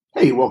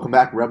Hey, welcome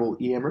back, Rebel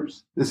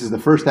EMers. This is the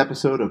first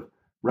episode of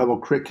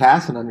Rebel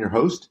Critcast, and I'm your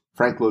host,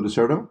 Frank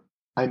Lodeserto.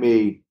 I'm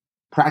a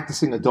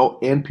practicing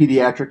adult and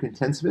pediatric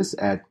intensivist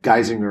at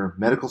Geisinger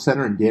Medical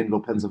Center in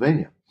Danville,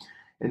 Pennsylvania.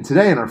 And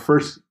today, in our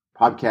first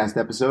podcast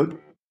episode,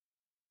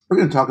 we're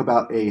going to talk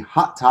about a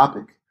hot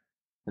topic,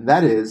 and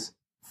that is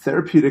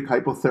therapeutic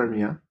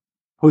hypothermia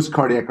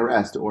post-cardiac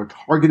arrest, or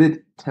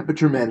targeted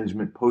temperature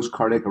management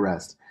post-cardiac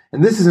arrest.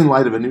 And this is in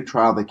light of a new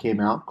trial that came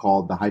out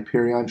called the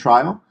Hyperion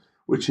trial,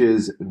 which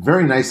is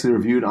very nicely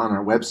reviewed on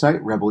our website,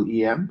 Rebel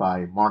EM,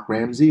 by Mark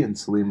Ramsey and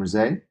Salim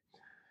Rizay.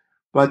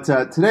 But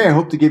today I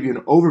hope to give you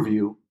an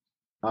overview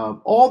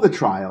of all the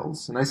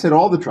trials, and I said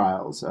all the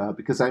trials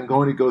because I'm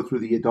going to go through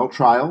the adult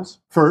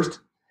trials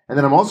first, and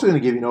then I'm also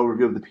going to give you an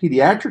overview of the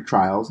pediatric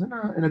trials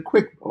and a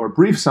quick or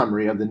brief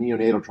summary of the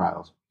neonatal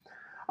trials.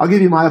 I'll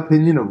give you my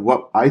opinion of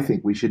what I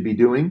think we should be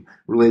doing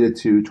related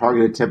to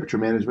targeted temperature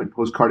management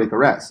post-cardiac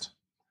arrest.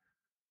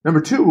 Number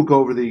two, we'll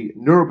go over the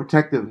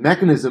neuroprotective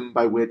mechanism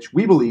by which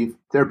we believe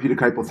therapeutic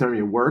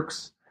hypothermia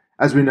works.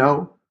 As we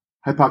know,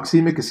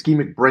 hypoxemic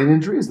ischemic brain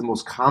injury is the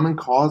most common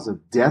cause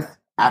of death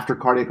after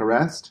cardiac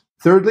arrest.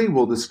 Thirdly,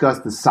 we'll discuss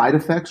the side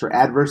effects or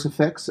adverse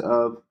effects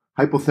of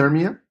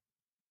hypothermia.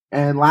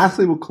 And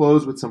lastly, we'll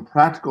close with some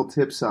practical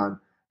tips on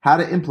how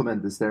to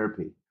implement this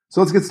therapy.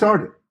 So let's get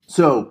started.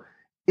 So,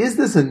 is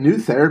this a new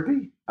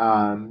therapy?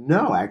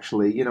 No,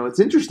 actually. It's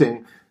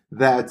interesting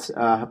that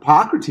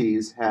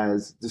Hippocrates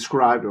has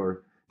described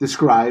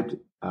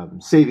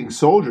saving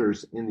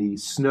soldiers in the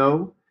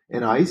snow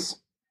and ice.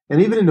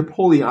 And even in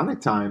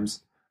Napoleonic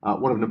times,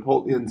 one of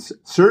Napoleon's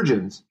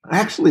surgeons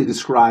actually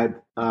described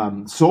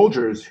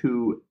soldiers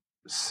who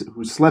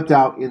slept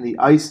out in the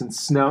ice and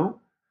snow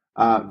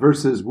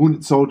versus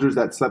wounded soldiers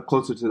that slept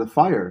closer to the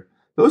fire.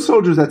 Those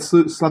soldiers that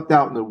slept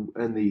out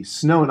in the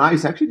snow and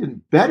ice actually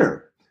did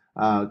better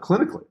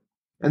clinically.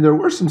 And there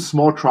were some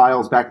small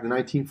trials back in the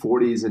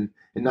 1940s and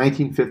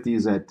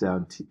 1950s at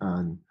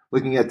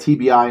looking at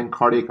TBI and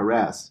cardiac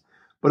arrest.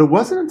 But it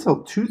wasn't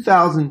until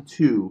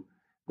 2002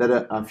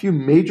 that a few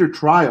major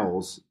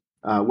trials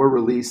were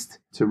released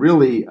to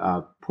really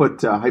put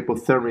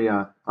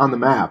hypothermia on the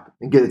map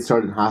and get it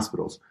started in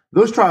hospitals.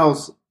 Those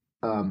trials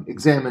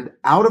examined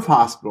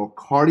out-of-hospital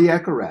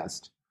cardiac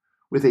arrest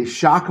with a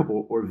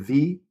shockable or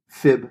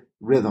V-fib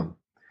rhythm.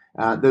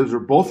 Those were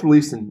both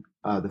released in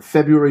the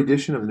February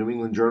edition of the New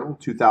England Journal,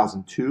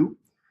 2002.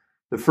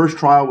 The first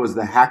trial was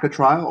the HACA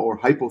trial, or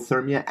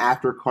hypothermia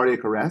after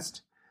cardiac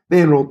arrest.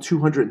 They enrolled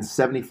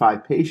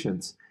 275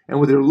 patients, and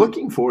what they're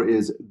looking for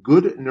is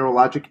good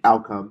neurologic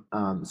outcome,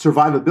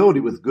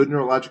 survivability with good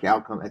neurologic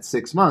outcome at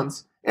 6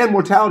 months, and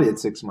mortality at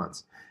 6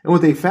 months. And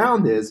what they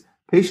found is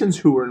patients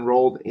who were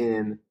enrolled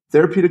in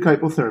therapeutic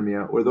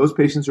hypothermia, or those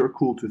patients who are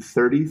cooled to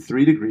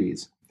 33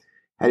 degrees,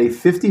 had a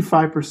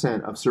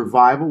 55% of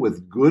survival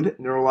with good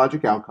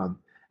neurologic outcome,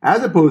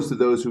 as opposed to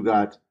those who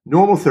got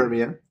normal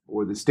thermia,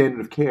 or the standard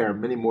of care.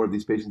 Many more of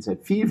these patients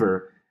had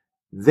fever.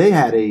 They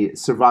had a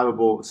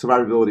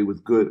survivability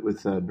with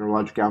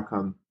neurologic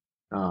outcome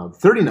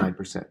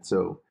 39%.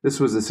 So this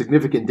was a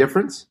significant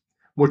difference.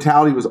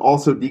 Mortality was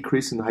also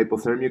decreased in the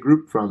hypothermia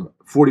group from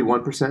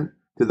 41%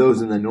 to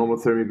those in the normal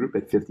thermia group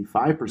at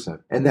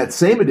 55%. And that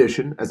same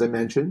edition, as I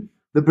mentioned,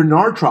 the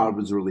Bernard trial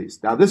was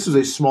released. Now, this was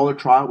a smaller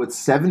trial with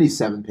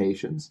 77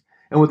 patients.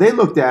 And what they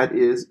looked at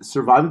is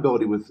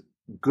survivability with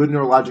good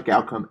neurologic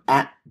outcome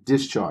at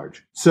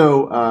discharge.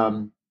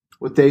 So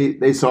what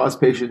they saw as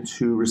patients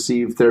who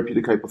received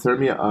therapeutic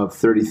hypothermia of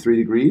 33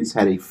 degrees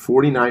had a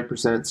 49%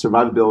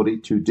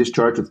 survivability to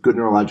discharge with good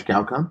neurologic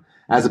outcome,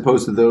 as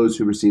opposed to those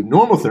who received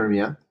normal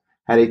thermia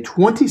had a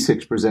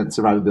 26%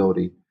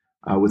 survivability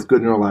with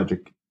good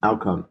neurologic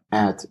outcome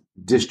at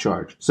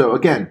discharge. So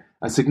again,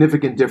 a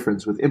significant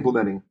difference with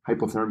implementing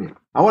hypothermia.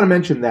 I want to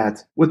mention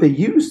that what they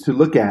use to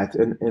look at,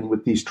 and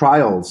with these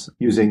trials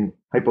using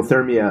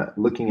hypothermia,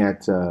 looking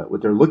at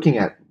what they're looking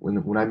at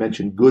when I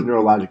mention good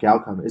neurologic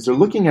outcome, is they're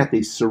looking at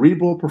the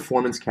cerebral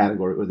performance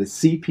category, or the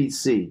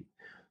CPC.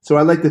 So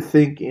I like to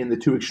think in the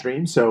two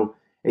extremes. So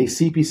a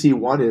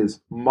CPC1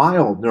 is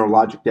mild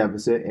neurologic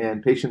deficit,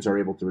 and patients are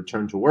able to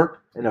return to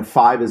work, and a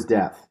 5 is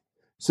death.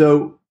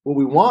 So what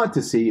we want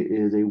to see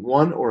is a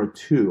 1 or a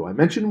 2. I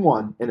mentioned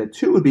 1, and a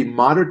 2 would be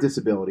moderate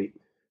disability.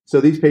 So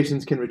these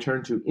patients can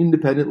return to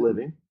independent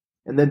living.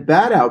 And then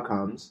bad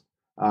outcomes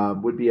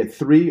would be a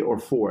 3 or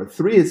 4.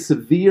 3 is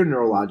severe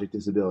neurologic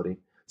disability,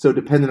 so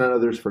dependent on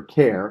others for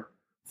care.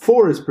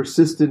 4 is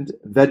persistent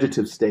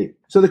vegetative state.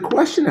 So the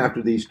question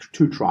after these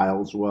two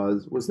trials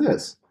was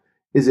this.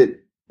 Is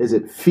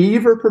it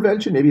fever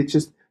prevention? Maybe it's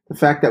just the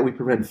fact that we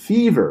prevent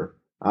fever,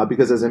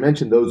 because as I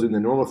mentioned, those in the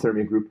normal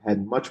thermia group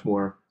had much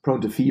more prone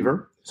to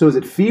fever. So is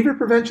it fever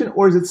prevention,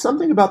 or is it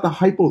something about the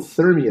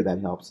hypothermia that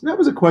helps? And that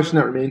was a question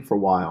that remained for a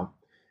while.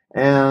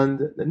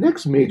 And the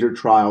next major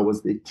trial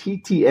was the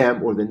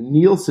TTM, or the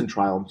Nielsen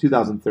trial, in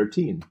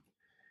 2013.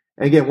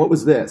 And again, what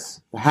was this?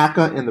 The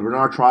HACA and the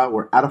Bernard trial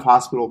were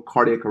out-of-hospital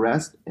cardiac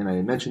arrest, and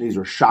I mentioned these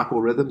were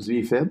shockable rhythms,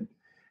 VFib.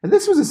 And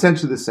this was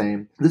essentially the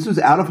same. This was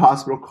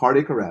out-of-hospital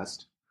cardiac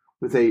arrest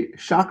with a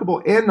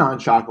shockable and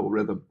non-shockable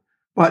rhythm.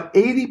 But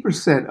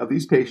 80% of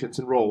these patients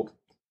enrolled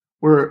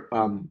were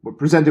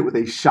presented with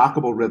a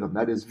shockable rhythm,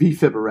 that is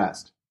VFib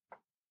arrest.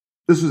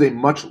 This was a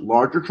much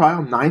larger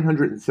trial,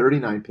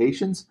 939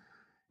 patients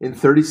in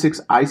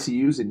 36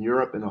 ICUs in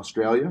Europe and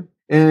Australia.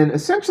 And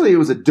essentially, it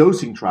was a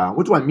dosing trial.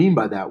 What do I mean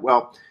by that?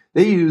 Well,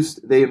 they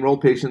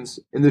enrolled patients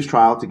in this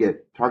trial to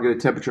get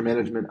targeted temperature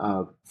management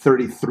of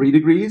 33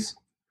 degrees,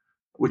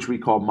 which we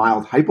call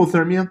mild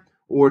hypothermia,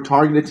 or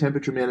targeted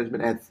temperature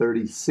management at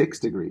 36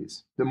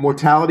 degrees. The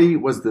mortality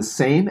was the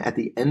same at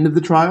the end of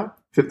the trial,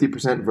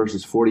 50%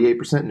 versus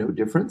 48%, no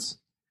difference.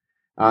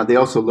 They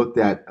also looked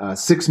at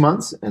 6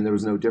 months, and there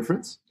was no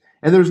difference.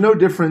 And there was no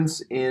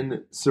difference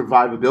in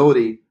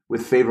survivability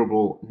with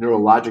favorable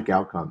neurologic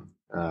outcome.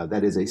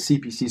 That is a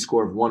CPC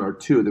score of 1 or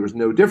 2. There was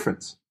no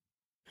difference.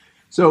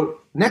 So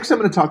next I'm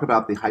going to talk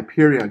about the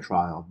Hyperion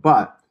trial,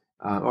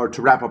 or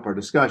to wrap up our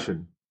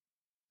discussion.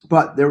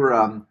 But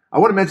I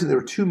want to mention there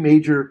were 2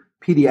 major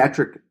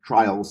pediatric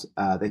trials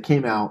that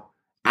came out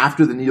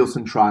after the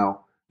Nielsen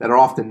trial that are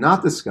often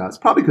not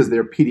discussed, probably because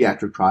they're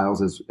pediatric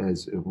trials, as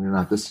we're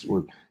not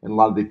and a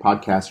lot of the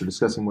podcasts are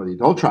discussing more of the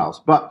adult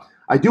trials. But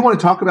I do want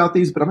to talk about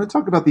these, but I'm going to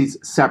talk about these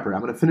separate.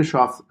 I'm going to finish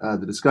off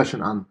the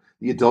discussion on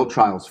the adult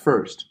trials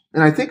first.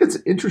 And I think it's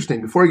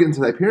interesting, before I get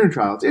into the Hyperion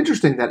trial, it's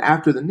interesting that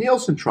after the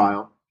Nielsen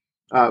trial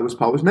was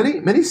published,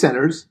 many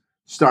centers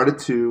started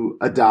to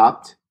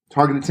adopt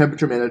targeted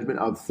temperature management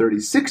of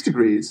 36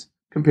 degrees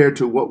compared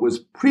to what was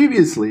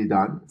previously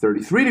done,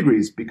 33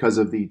 degrees, because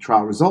of the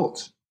trial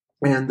results.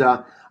 And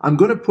I'm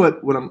going to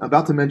put what I'm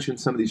about to mention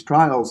some of these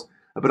trials,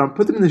 but I'll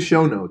put them in the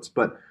show notes.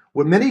 But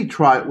what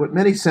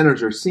many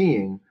centers are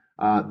seeing,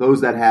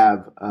 those that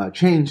have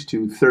changed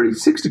to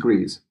 36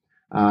 degrees,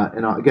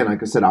 and again,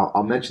 like I said,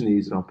 I'll mention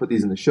these and I'll put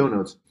these in the show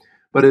notes.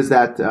 But is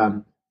that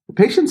the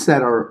patients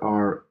that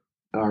are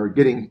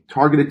getting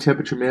targeted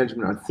temperature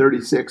management at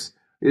 36,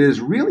 it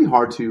is really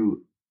hard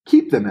to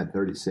keep them at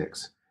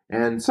 36.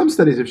 And some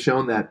studies have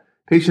shown that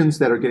patients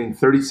that are getting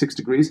 36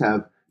 degrees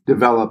have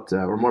developed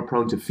or more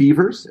prone to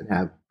fevers and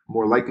have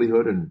more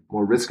likelihood and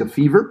more risk of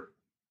fever.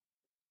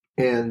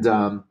 And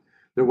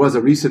there was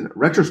a recent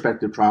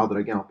retrospective trial that,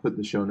 again, I'll put in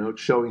the show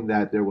notes, showing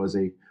that there was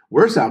a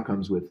worse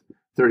outcomes with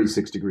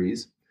 36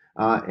 degrees.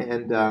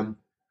 And I'm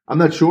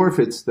not sure if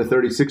it's the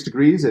 36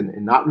 degrees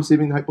and not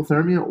receiving the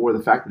hypothermia, or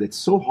the fact that it's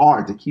so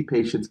hard to keep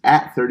patients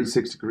at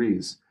 36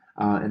 degrees.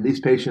 And these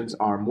patients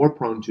are more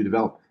prone to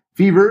develop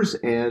fevers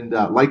and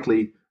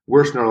likely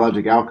worse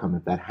neurologic outcome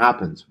if that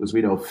happens. As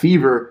we know,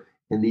 fever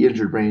in the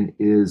injured brain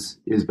is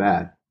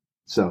bad.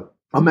 So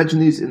I'll mention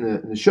these in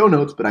the show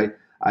notes, but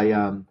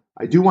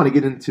I do want to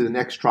get into the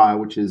next trial,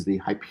 which is the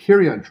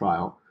Hyperion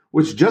trial,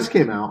 which just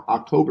came out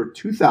October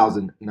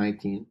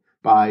 2019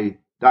 by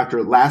Dr.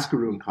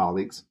 Laskaru and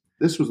colleagues.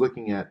 This was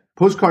looking at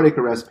post-cardiac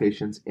arrest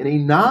patients in a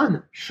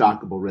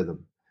non-shockable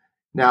rhythm.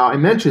 Now, I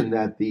mentioned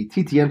that the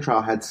TTM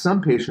trial had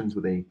some patients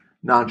with a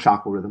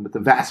non-shockable rhythm, but the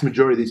vast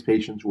majority of these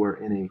patients were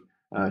in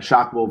a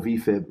shockable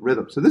VFib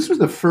rhythm. So this was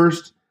the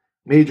first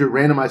major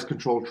randomized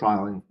controlled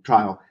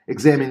trial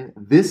examining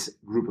this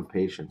group of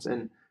patients.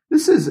 And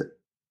this is,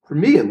 for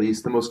me at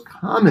least, the most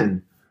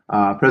common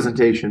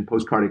presentation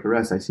post-cardiac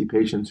arrest. I see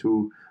patients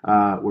who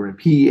were in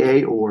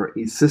PEA or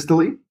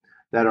asystole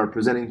that are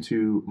presenting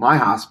to my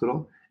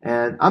hospital.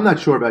 And I'm not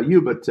sure about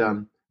you, but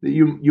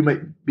you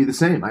might be the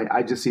same.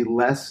 I just see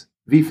less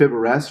VFib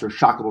arrests or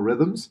shockable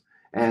rhythms.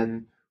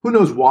 And who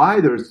knows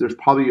why? There's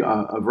probably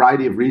a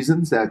variety of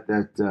reasons that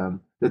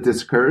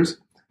this occurs.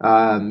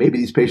 Maybe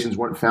these patients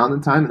weren't found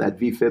in time and that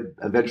VFib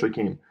eventually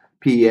came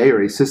PEA or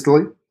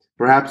asystole.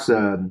 Perhaps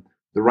the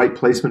right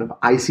placement of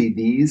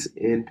ICDs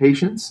in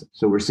patients,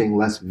 so we're seeing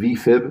less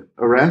VFib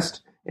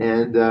arrest.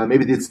 And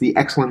maybe it's the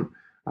excellent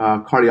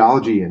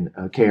cardiology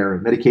and care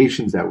and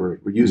medications that we're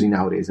using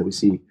nowadays that we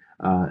see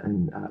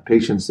in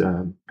patients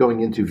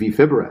going into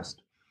VFib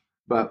arrest.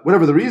 But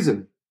whatever the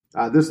reason,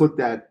 this looked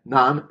at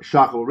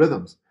non-shockable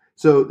rhythms.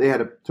 So they had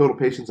a total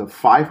patients of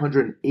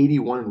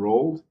 581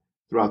 enrolled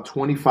throughout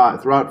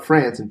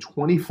France in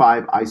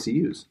 25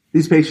 ICUs.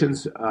 These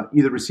patients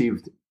either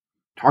received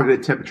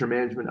targeted temperature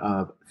management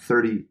of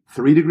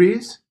 33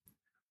 degrees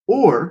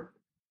or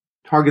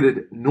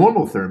targeted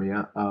normal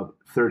thermia of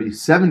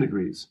 37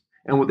 degrees.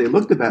 And what they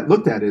looked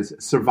at is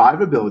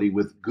survivability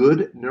with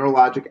good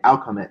neurologic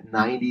outcome at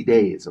 90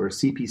 days, or a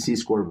CPC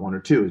score of 1 or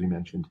 2, as you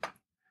mentioned.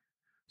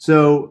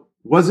 So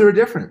was there a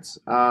difference?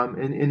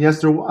 And yes,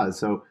 there was.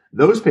 So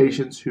those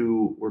patients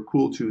who were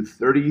cooled to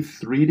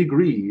 33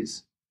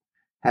 degrees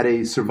had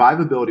a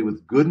survivability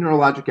with good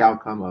neurologic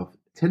outcome of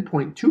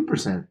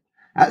 10.2%,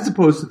 as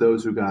opposed to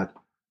those who got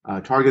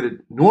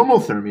targeted normal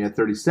thermia at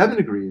 37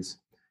 degrees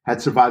had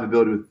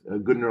survivability with a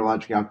good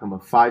neurologic outcome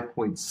of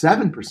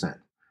 5.7%.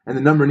 And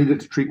the number needed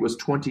to treat was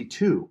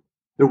 22.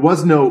 There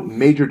was no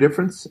major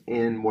difference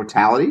in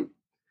mortality.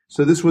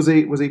 So this was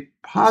a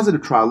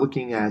positive trial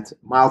looking at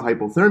mild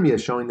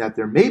hypothermia, showing that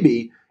there may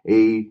be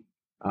a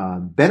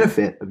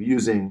benefit of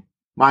using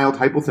mild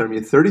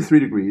hypothermia,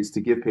 33 degrees,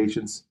 to give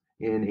patients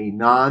in a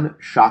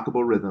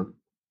non-shockable rhythm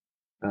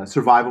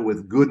survival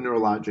with good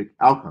neurologic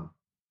outcome.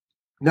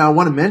 Now, I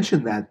want to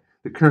mention that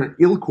the current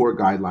ILCOR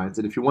guidelines.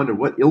 And if you wonder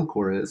what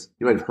ILCOR is,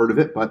 you might have heard of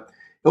it, but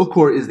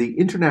ILCOR is the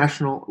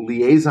International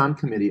Liaison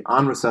Committee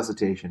on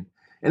Resuscitation,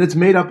 and it's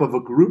made up of a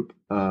group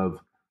of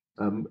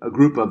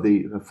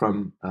the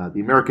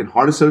American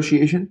Heart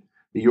Association,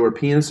 the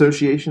European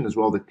Association, as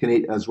well as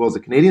the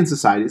Canadian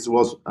Society, as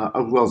well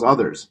as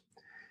others.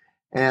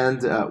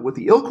 And what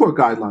the ILCOR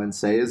guidelines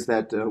say is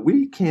that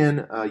we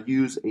can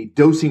use a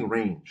dosing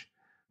range.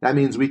 That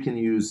means we can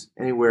use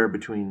anywhere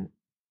between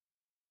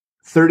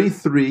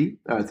 32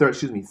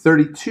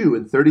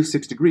 and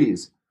 36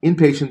 degrees in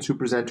patients who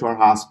present to our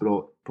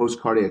hospital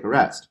post-cardiac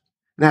arrest.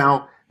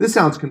 Now, this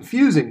sounds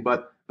confusing,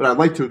 but I'd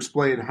like to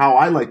explain how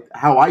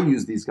I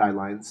use these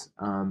guidelines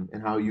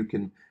and how you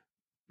can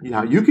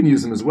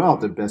use them as well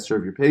to best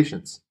serve your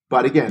patients.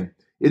 But again,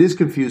 it is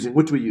confusing.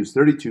 What do we use?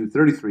 32,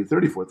 33,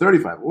 34,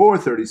 35, or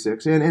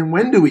 36? And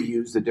when do we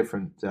use the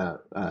different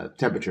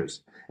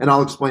temperatures? And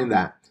I'll explain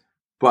that.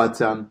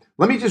 But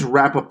let me just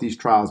wrap up these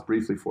trials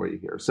briefly for you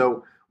here.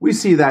 So we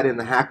see that in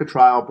the HACA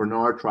trial,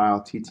 Bernard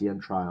trial,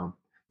 TTM trial,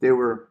 they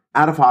were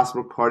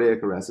out-of-hospital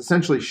cardiac arrest,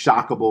 essentially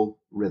shockable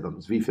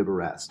rhythms, VFib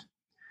arrest.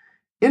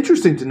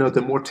 Interesting to note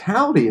that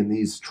mortality in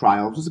these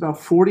trials was about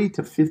 40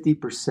 to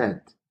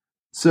 50%.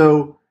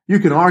 So you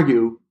can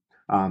argue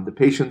the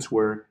patients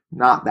were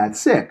not that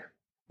sick.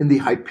 In the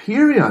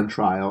Hyperion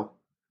trial,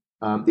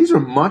 these are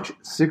much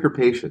sicker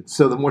patients.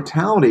 So the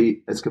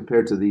mortality as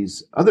compared to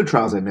these other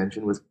trials I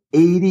mentioned was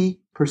 80%.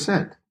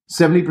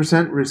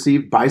 70%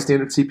 received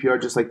bystander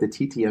CPR, just like the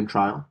TTM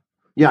trial.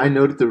 Yeah, I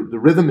noted the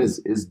rhythm is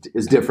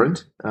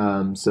different.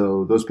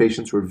 So those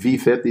patients were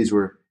VFib. These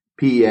were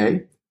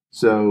PEA.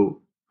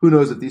 So who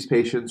knows if these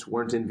patients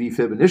weren't in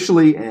VFib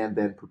initially and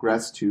then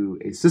progressed to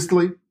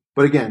asystole.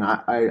 But again,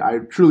 I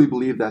truly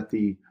believe that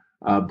the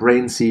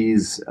brain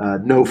sees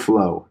no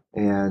flow.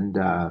 And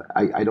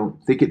I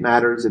don't think it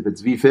matters if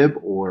it's VFib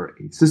or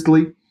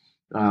asystole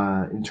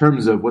in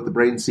terms of what the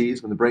brain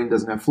sees. When the brain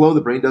doesn't have flow,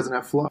 the brain doesn't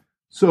have flow.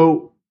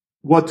 So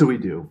what do we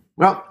do?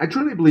 Well, I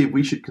truly believe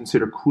we should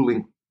consider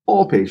cooling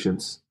all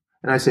patients,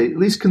 and I say at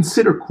least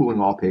consider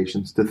cooling all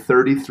patients to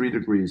 33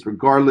 degrees,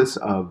 regardless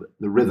of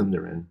the rhythm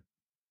they're in.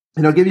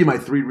 And I'll give you my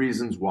 3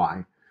 reasons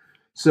why.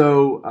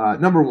 So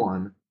number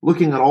one,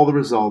 looking at all the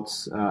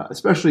results,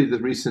 especially the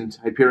recent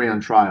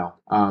Hyperion trial,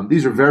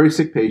 these are very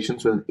sick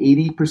patients with an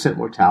 80%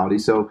 mortality.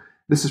 So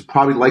this is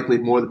probably likely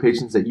more the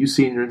patients that you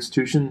see in your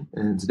institution,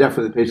 and it's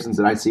definitely the patients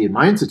that I see in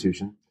my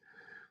institution.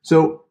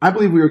 So I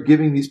believe we are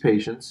giving these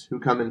patients who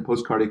come in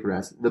post-cardiac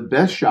arrest the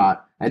best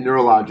shot at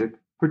neurologic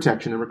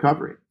protection and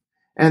recovery.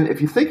 And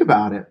if you think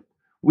about it,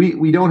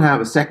 we don't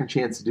have a second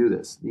chance to do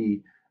this.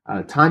 The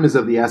time is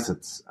of the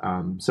essence.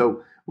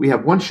 So we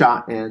have one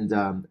shot,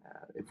 and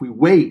if we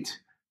wait,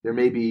 there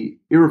may be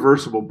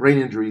irreversible brain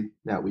injury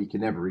that we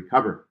can never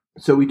recover.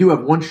 So we do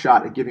have one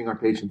shot at giving our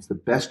patients the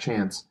best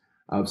chance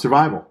of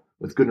survival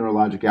with good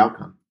neurologic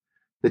outcome.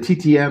 The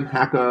TTM,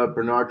 HACA,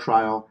 Bernard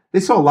trial,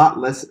 they saw a lot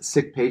less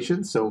sick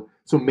patients, so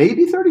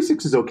maybe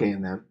 36 is okay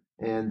in them.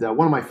 And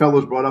one of my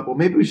fellows brought up, well,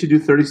 maybe we should do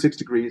 36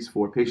 degrees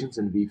for patients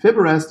in VFib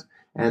arrest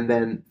and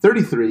then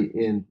 33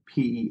 in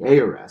PEA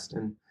arrest.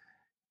 And,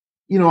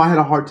 I had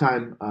a hard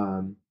time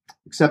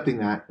accepting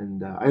that,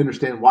 and I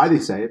understand why they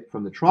say it,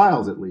 from the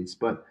trials at least.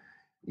 But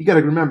you got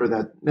to remember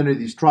that many of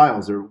these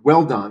trials are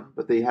well done,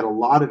 but they had a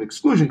lot of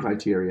exclusion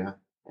criteria,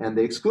 and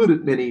they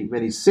excluded many,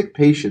 many sick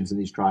patients in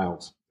these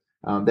trials.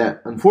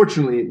 That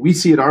unfortunately we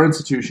see at our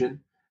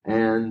institution,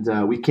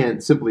 and we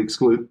can't simply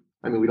exclude.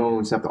 I mean, we don't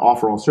always have to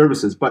offer all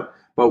services, but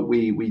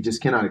we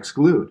just cannot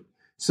exclude.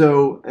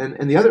 So,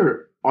 and the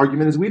other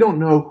argument is we don't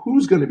know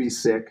who's going to be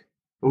sick,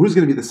 or who's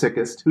going to be the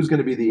sickest, who's going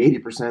to be the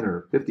 80%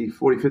 or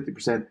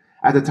 50%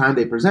 at the time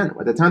they present.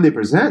 At the time they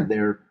present,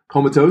 they're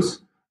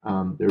comatose,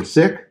 they're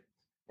sick,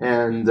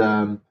 and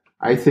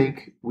I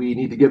think we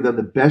need to give them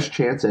the best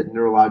chance at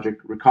neurologic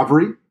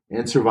recovery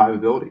and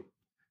survivability.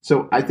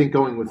 So I think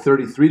going with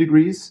 33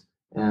 degrees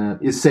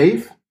is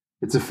safe,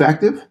 it's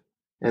effective,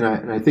 and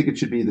I think it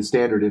should be the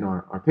standard in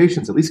our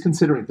patients, at least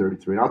considering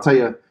 33. And I'll tell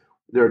you,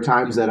 there are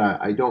times that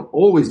I don't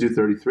always do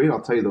 33, and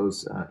I'll tell you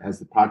those as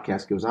the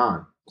podcast goes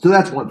on. So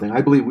that's one thing.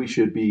 I believe we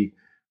should be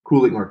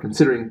cooling or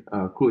considering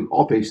cooling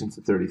all patients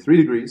to 33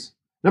 degrees.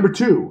 Number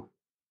 2,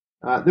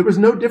 there was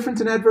no difference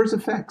in adverse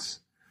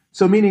effects.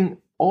 So meaning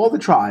all the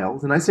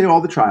trials, and I say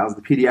all the trials,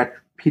 the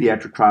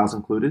pediatric trials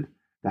included,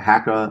 the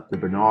HACA, the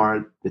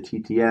Bernard, the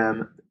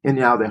TTM, and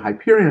now the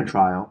Hyperion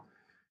trial,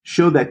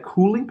 showed that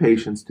cooling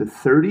patients to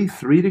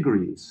 33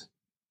 degrees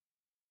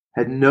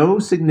had no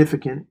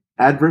significant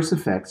adverse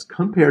effects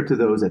compared to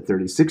those at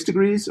 36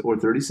 degrees or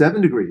 37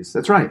 degrees.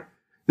 That's right.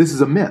 This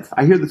is a myth.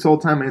 I hear this all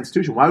the time in my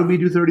institution. Why would we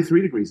do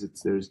 33 degrees?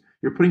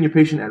 You're putting your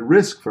patient at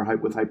risk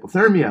with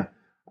hypothermia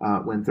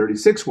when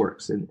 36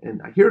 works.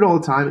 And I hear it all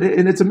the time,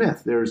 and it's a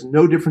myth. There's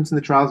no difference in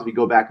the trials if you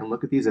go back and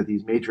look at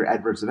these major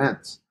adverse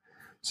events.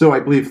 So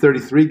I believe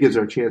 33 gives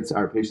our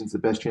patients the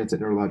best chance at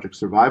neurologic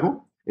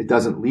survival. It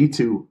doesn't lead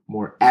to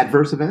more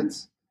adverse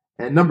events.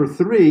 And number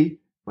 3,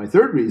 my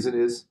third reason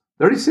is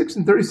 36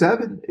 and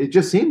 37. It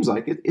just seems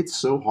like it's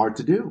so hard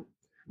to do.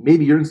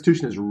 Maybe your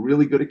institution is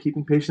really good at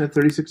keeping patient at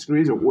 36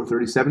 degrees or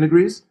 37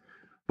 degrees.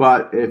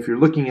 But if you're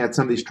looking at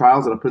some of these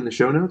trials that I'll put in the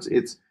show notes,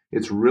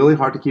 it's really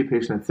hard to keep a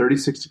patient at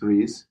 36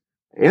 degrees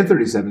and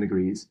 37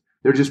 degrees.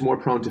 They're just more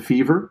prone to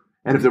fever.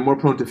 And if they're more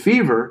prone to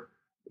fever,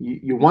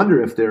 you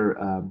wonder if they're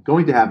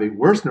going to have a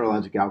worse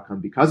neurologic outcome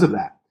because of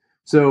that.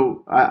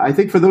 So I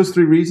think for those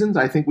three reasons,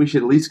 I think we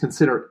should at least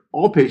consider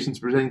all patients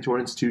presenting to our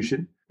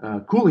institution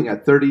cooling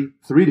at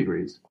 33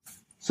 degrees.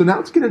 So now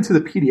let's get into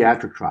the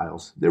pediatric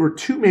trials. There were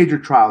two major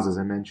trials, as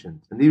I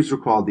mentioned, and these were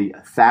called the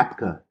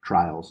THAPCA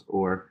trials,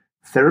 or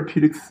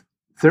Therapeutic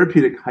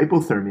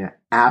Hypothermia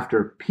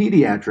after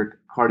Pediatric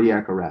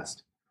Cardiac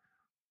Arrest.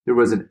 There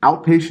was an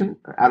outpatient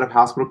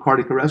out-of-hospital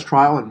cardiac arrest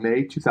trial in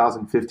May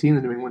 2015 in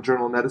the New England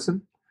Journal of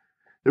Medicine.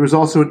 There was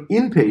also an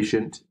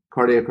inpatient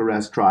cardiac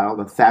arrest trial,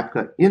 the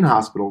THAPCA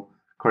in-hospital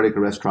cardiac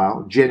arrest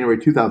trial, January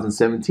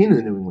 2017 in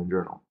the New England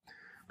Journal.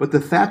 But the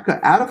THAPCA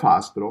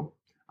out-of-hospital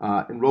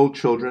enrolled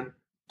children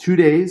 2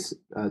 days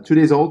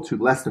old to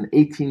less than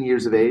 18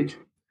 years of age.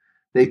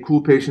 They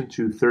cooled patient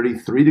to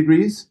 33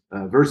 degrees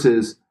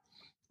versus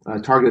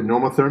targeted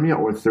normothermia,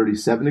 or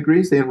 37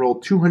 degrees. They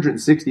enrolled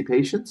 260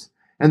 patients,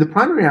 and the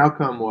primary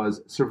outcome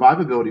was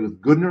survivability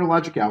with good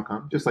neurologic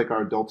outcome, just like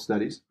our adult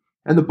studies.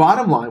 And the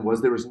bottom line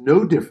was there was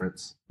no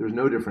difference. There was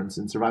no difference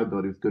in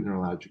survivability with good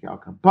neurologic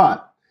outcome,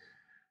 but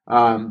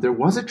there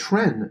was a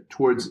trend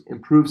towards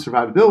improved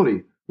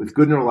survivability with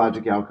good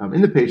neurologic outcome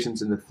in the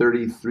patients in the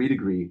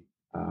 33-degree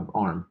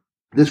arm.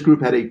 This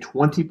group had a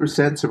 20%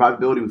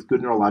 survivability with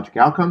good neurologic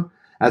outcome,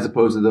 as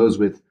opposed to those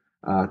with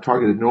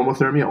targeted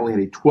normothermia only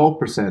had a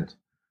 12%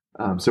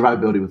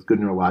 survivability with good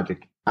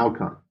neurologic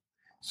outcome.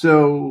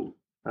 So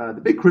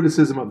the big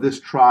criticism of this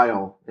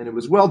trial, and it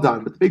was well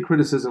done, but the big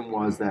criticism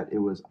was that it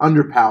was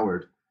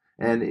underpowered.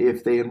 And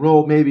if they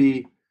enrolled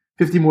maybe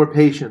 50 more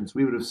patients,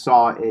 we would have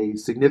saw a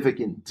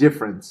significant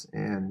difference,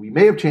 and we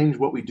may have changed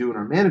what we do in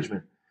our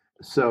management.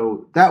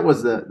 So that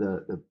was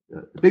the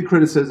big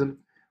criticism.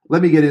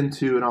 Let me get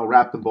into, and I'll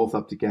wrap them both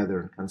up together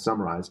and kind of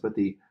summarize, but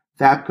the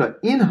THAPCA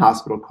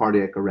in-hospital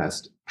cardiac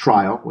arrest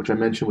trial, which I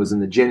mentioned was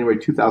in the January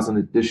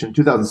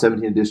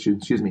 2017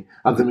 edition,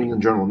 of the New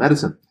England Journal of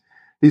Medicine.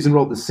 These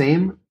enrolled the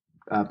same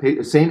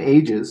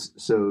ages,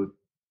 so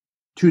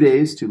 2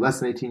 days to less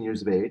than 18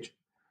 years of age.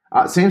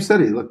 Same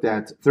study looked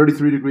at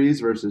 33 degrees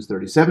versus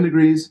 37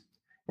 degrees,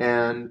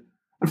 and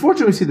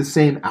unfortunately, we see the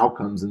same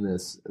outcomes in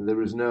this. There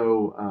was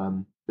no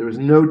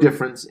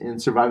difference in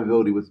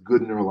survivability with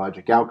good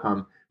neurologic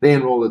outcome. They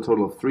enrolled a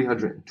total of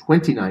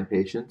 329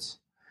 patients.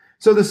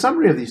 So the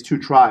summary of these two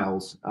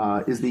trials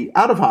is the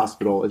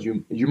out-of-hospital, as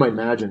you might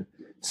imagine,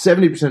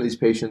 70% of these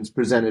patients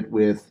presented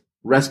with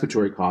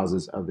respiratory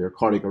causes of their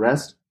cardiac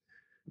arrest.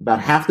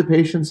 About half the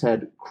patients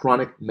had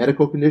chronic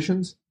medical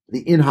conditions.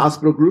 The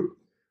in-hospital group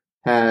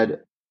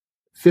had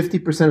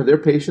 50% of their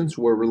patients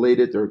were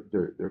related,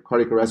 their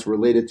cardiac arrests were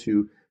related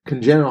to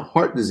congenital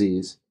heart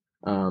disease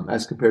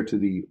as compared to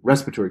the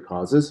respiratory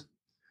causes.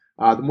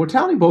 The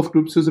mortality in both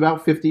groups was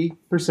about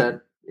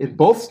 50%. In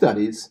both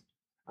studies,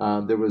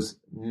 there was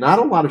not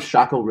a lot of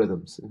shockable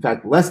rhythms. In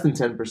fact, less than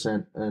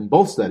 10% in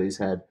both studies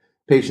had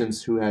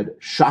patients who had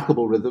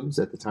shockable rhythms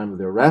at the time of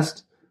their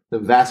arrest. The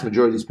vast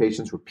majority of these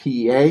patients were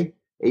PEA,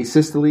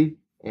 asystole,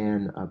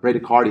 and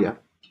bradycardia.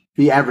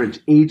 The average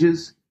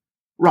ages,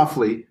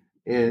 roughly,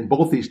 in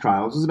both these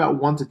trials was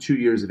about 1 to 2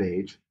 years of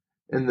age.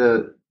 And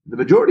the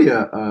majority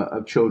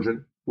of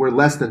children were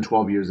less than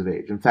 12 years of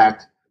age. In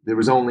fact, there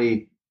was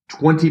only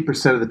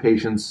 20% of the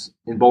patients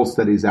in both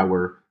studies that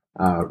were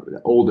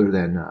older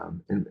than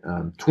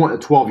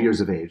 12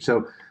 years of age.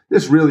 So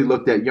this really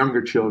looked at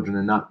younger children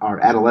and not our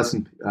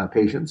adolescent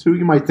patients, who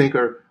you might think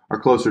are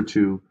closer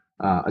to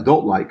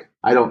adult-like.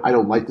 I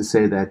don't like to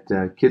say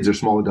that kids are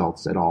small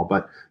adults at all,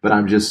 but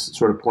I'm just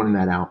sort of pointing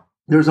that out.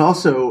 There's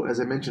also, as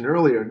I mentioned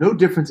earlier, no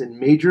difference in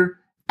major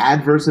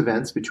adverse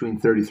events between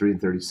 33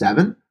 and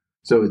 37.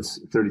 So it's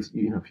 30.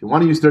 If you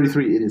want to use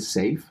 33, it is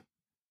safe.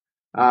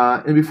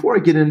 And before I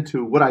get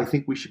into what I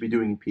think we should be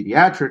doing in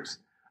pediatrics,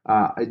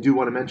 I do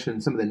want to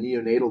mention some of the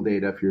neonatal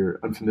data if you're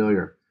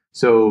unfamiliar.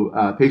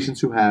 So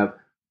patients who have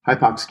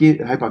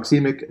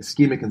hypoxemic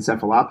ischemic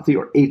encephalopathy,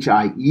 or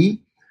HIE,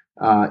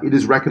 it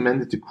is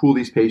recommended to cool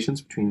these patients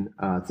between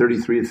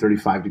 33 and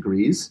 35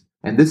 degrees.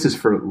 And this is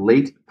for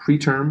late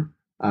preterm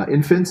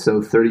infants,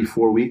 so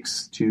 34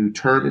 weeks, to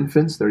term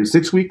infants,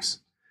 36 weeks.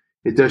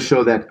 It does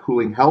show that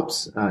cooling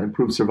helps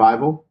improve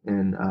survival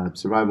and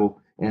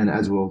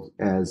as well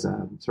as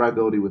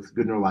survivability with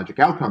good neurologic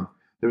outcome.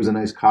 There was a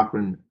nice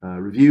Cochrane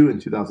review in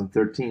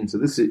 2013. So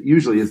this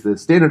usually is the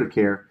standard of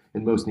care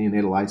in most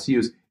neonatal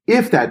ICUs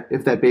if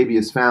that baby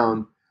is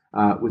found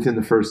within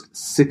the first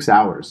 6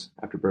 hours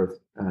after birth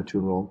to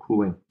enroll in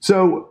cooling.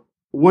 So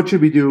what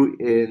should we do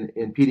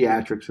in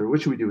pediatrics, or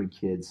what should we do in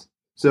kids?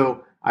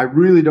 So I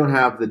really don't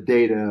have the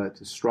data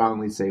to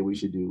strongly say we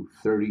should do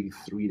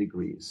 33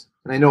 degrees.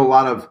 And I know a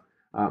lot of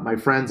my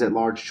friends at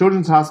large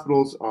children's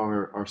hospitals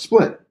are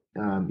split.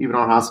 Even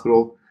our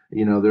hospital,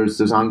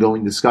 there's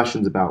ongoing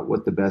discussions about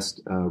what the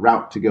best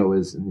route to go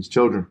is in these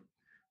children,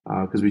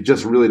 because we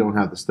just really don't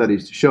have the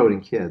studies to show it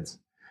in kids.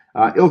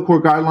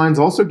 ILCOR guidelines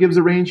also gives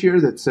a range here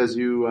that says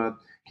you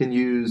can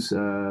use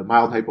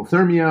mild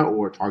hypothermia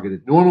or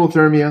targeted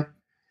normothermia.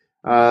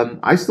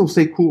 I still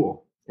stay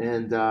cool.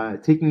 And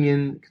taking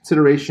in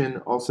consideration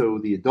also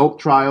the adult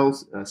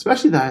trials,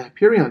 especially the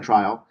Hyperion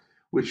trial,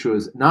 which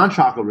was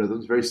non-shock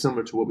rhythms, very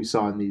similar to what we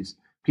saw in these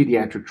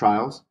pediatric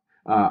trials.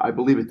 I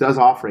believe it does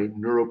offer a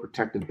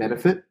neuroprotective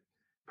benefit.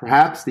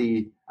 Perhaps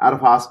the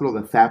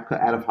THAPCA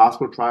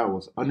out-of-hospital trial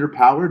was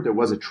underpowered. There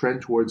was a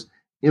trend towards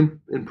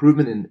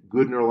improvement in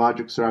good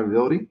neurologic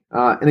survivability.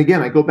 And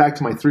again, I go back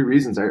to my 3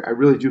 reasons. I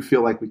really do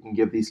feel like we can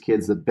give these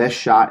kids the best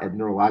shot at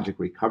neurologic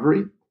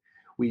recovery.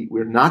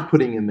 We're not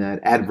putting them at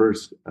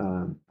adverse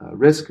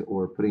risk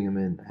or putting them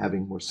in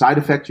having more side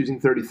effects using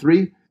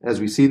 33,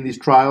 as we see in these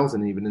trials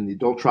and even in the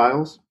adult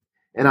trials.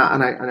 And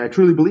I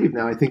truly believe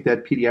now, I think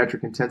that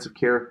pediatric intensive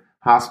care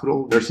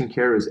hospital nursing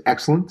care is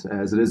excellent,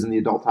 as it is in the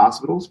adult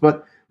hospitals.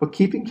 But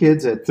keeping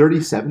kids at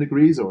 37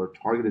 degrees or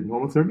targeted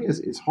normothermia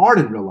is hard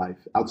in real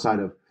life outside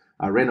of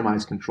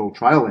randomized controlled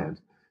trial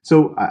land.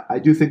 So I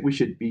do think we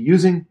should be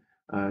using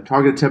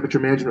targeted temperature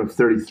management of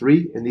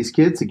 33 in these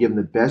kids to give them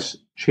the best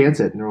chance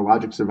at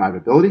neurologic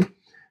survivability.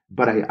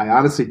 But I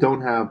honestly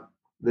don't have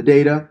the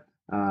data.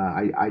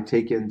 I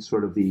take in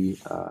sort of the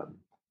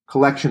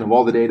collection of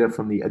all the data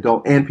from the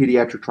adult and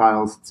pediatric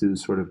trials to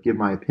sort of give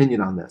my opinion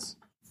on this.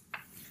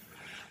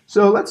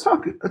 So let's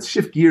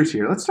shift gears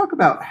here. Let's talk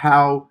about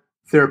how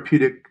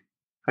therapeutic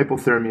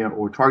hypothermia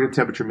or targeted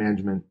temperature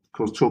management,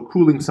 so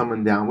cooling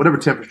someone down, whatever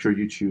temperature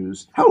you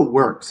choose, how it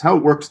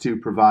works to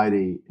provide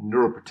a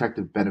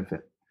neuroprotective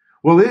benefit.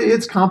 Well,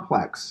 it's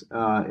complex.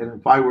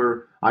 And if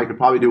I could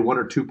probably do 1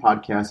 or 2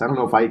 podcasts. I don't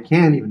know if I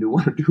can even do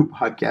 1 or 2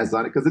 podcasts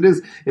on it because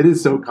it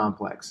is so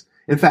complex.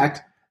 In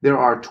fact, there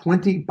are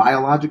 20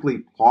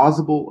 biologically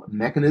plausible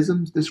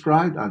mechanisms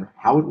described on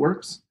how it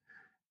works.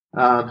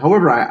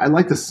 However, I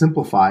like to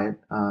simplify it.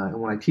 And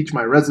when I teach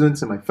my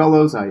residents and my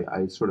fellows,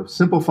 I sort of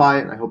simplify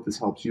it, and I hope this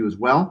helps you as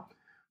well.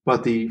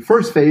 But the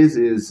first phase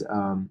is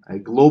a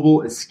global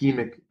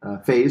ischemic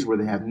phase where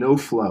they have no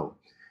flow.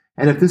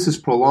 And if this is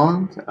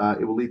prolonged,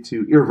 it will lead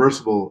to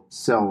irreversible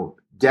cell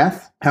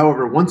death.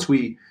 However, once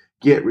we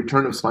get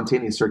return of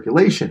spontaneous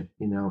circulation,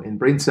 in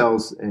brain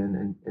cells,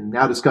 and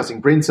now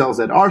discussing brain cells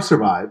that are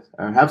survived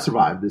or have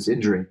survived this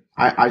injury,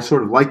 I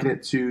sort of liken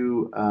it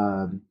to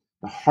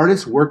the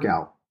hardest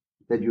workout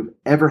that you've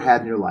ever had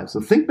in your life. So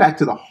think back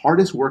to the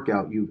hardest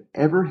workout you've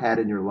ever had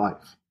in your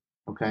life,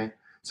 okay?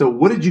 So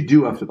what did you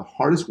do after the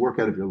hardest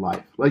workout of your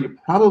life? Well, you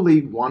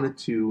probably wanted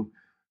to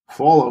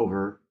fall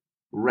over,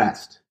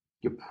 rest.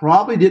 You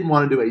probably didn't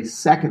want to do a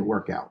second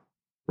workout,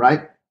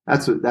 right?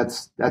 That's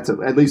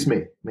at least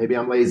me. Maybe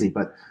I'm lazy,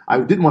 but I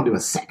didn't want to do a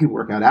second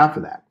workout after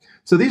that.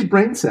 So these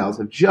brain cells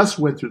have just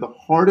went through the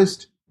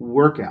hardest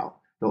workout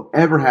they'll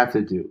ever have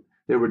to do.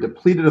 They were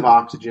depleted of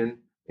oxygen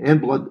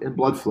and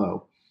blood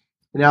flow.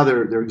 And now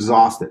they're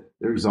exhausted.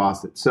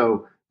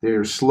 So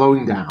they're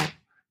slowing down.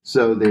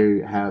 So they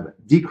have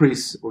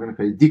decreased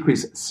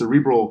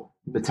cerebral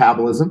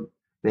metabolism.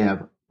 They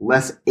have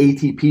less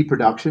ATP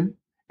production,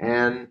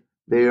 and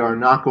they are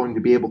not going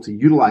to be able to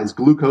utilize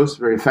glucose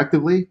very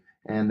effectively.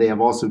 And they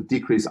have also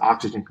decreased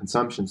oxygen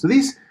consumption. So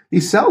these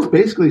cells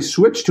basically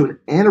switch to an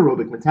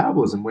anaerobic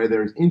metabolism where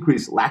there's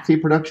increased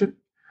lactate production.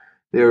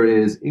 There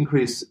is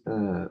increased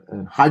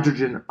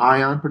hydrogen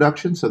ion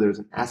production. So there's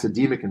an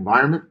acidemic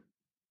environment.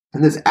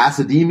 And this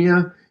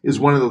acidemia is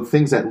one of the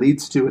things that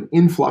leads to an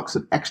influx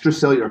of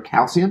extracellular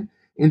calcium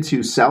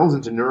into cells,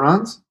 into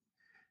neurons.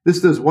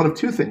 This does one of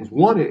 2 things.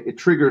 One, it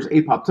triggers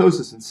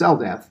apoptosis and cell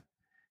death.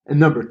 And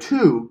number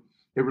 2,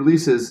 it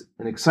releases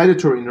an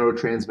excitatory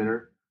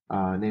neurotransmitter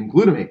named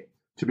glutamate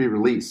to be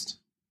released.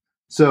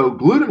 So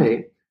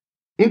glutamate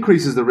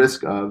increases the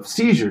risk of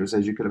seizures,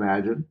 as you can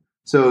imagine.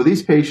 So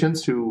these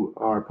patients who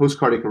are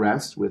post-cardiac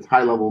arrest with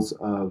high levels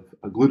of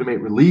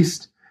glutamate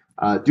released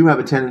do have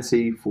a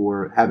tendency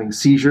for having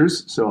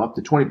seizures. So up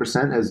to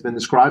 20% has been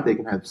described. They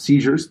can have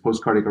seizures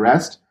post-cardiac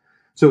arrest.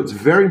 So it's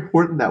very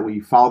important that we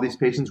follow these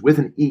patients with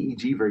an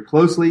EEG very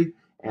closely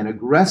and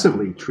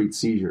aggressively treat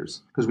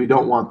seizures because we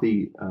don't want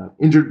the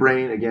injured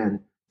brain,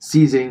 again,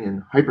 seizing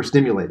and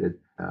hyperstimulated,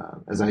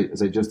 as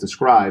I just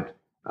described,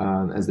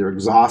 as they're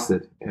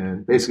exhausted.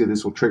 And basically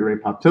this will trigger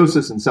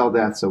apoptosis and cell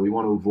death, so we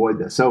want to avoid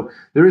this. So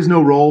there is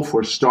no role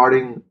for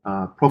starting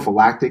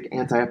prophylactic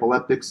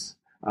anti-epileptics,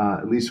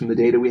 at least from the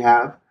data we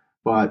have.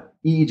 But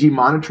EEG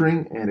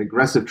monitoring and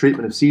aggressive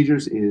treatment of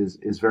seizures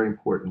is very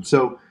important.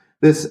 So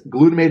this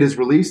glutamate is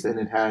released, and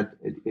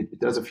it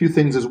does a few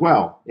things as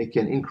well. It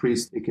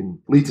can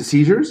lead to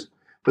seizures,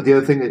 but the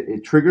other thing that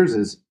it triggers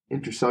is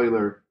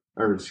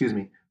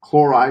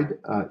chloride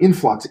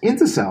influx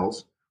into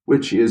cells,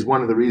 which is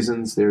one of the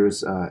reasons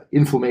there's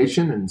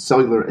inflammation and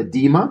cellular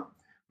edema,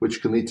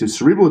 which can lead to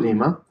cerebral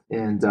edema.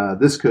 And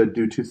this could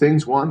do 2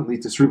 things. One,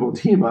 lead to cerebral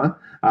edema,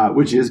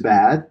 which is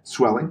bad,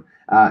 swelling.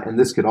 And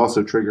this could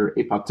also trigger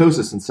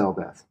apoptosis and cell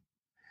death.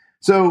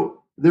 So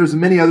there's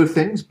many other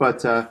things,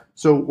 but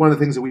so one of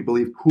the things that we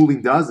believe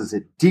cooling does is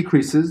it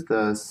decreases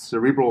the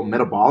cerebral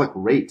metabolic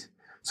rate.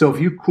 So if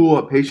you cool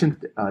a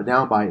patient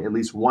down by at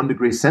least 1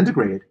 degree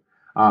centigrade,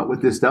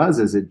 what this does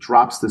is it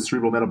drops the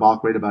cerebral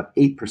metabolic rate about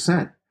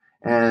 8%,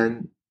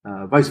 and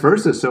vice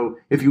versa. So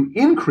if you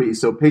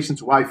increase, so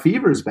patients, why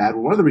fever is bad?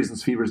 Well, one of the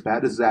reasons fever is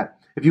bad is that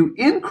if you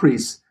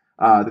increase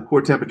the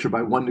core temperature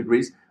by 1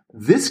 degree,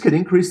 this could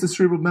increase the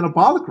cerebral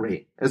metabolic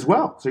rate as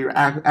well. So you're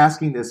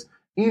asking this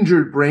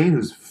injured brain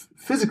who's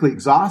physically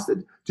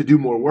exhausted to do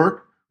more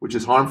work, which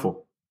is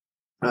harmful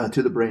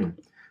to the brain.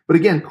 But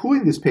again,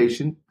 cooling these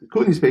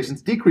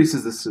patients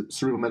decreases the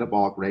cerebral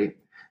metabolic rate.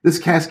 This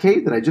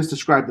cascade that I just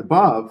described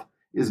above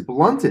is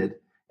blunted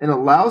and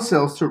allows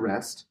cells to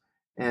rest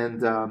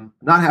and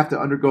not have to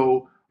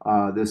undergo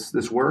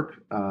this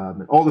work.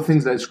 All the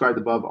things that I described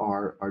above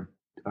are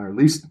at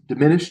least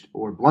diminished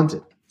or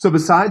blunted. So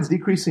besides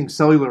decreasing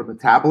cellular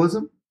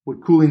metabolism,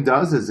 what cooling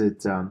does is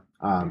it,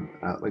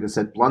 like I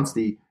said, blunts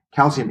the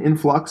calcium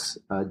influx,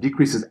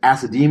 decreases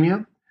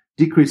acidemia,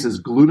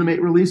 decreases glutamate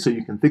release, so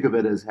you can think of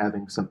it as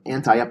having some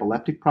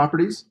anti-epileptic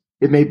properties.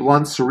 It may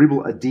blunt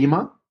cerebral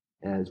edema,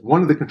 as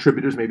one of the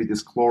contributors may be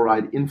this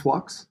chloride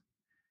influx.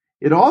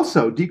 It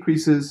also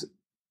decreases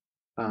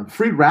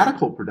free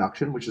radical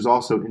production, which is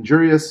also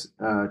injurious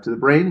to the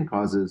brain and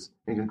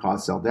can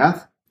cause cell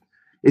death.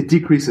 It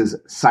decreases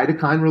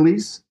cytokine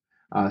release.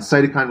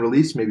 Cytokine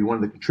release may be one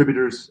of the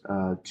contributors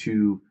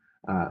to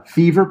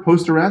fever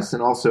post-arrest,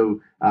 and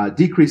also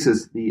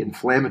decreases the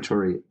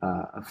inflammatory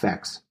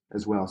effects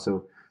as well.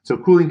 So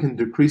cooling can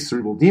decrease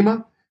cerebral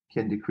edema,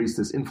 can decrease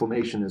this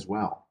inflammation as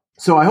well.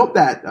 So I hope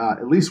that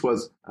at least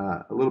was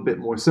a little bit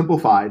more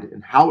simplified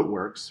in how it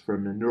works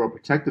from a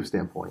neuroprotective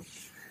standpoint.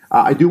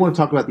 I do want to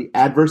talk about the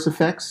adverse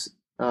effects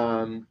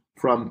from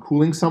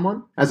cooling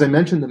someone. As I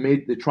mentioned,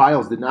 the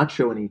trials did not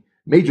show any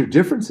major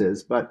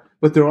differences, but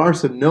there are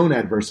some known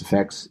adverse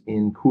effects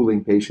in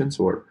cooling patients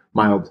or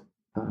mild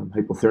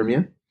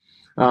hypothermia.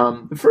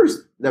 The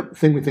first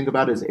thing we think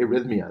about is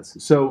arrhythmias.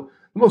 So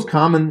the most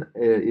common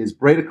is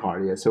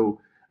bradycardia. So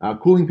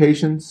cooling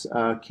patients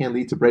can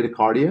lead to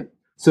bradycardia.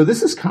 So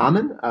this is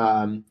common,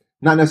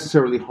 not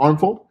necessarily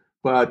harmful,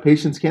 but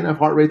patients can have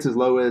heart rates as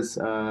low as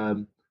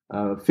 50s,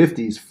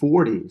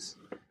 40s.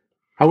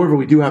 However,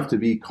 we do have to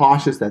be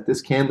cautious that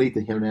this can lead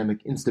to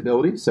hemodynamic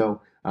instability.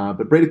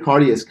 But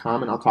bradycardia is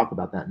common. I'll talk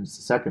about that in just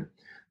a second.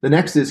 The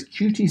next is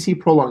QTC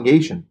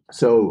prolongation.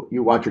 So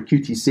you watch your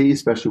QTC,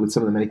 especially with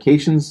some of the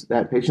medications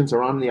that patients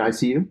are on in the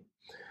ICU.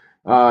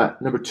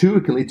 Number 2,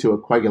 it can lead to a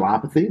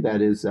coagulopathy.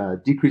 That is,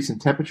 decrease in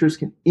temperatures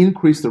can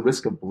increase the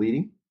risk of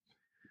bleeding.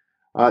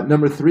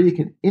 Number 3, it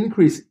can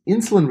increase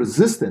insulin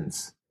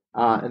resistance.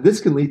 And this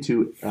can lead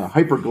to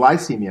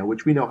hyperglycemia,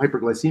 which we know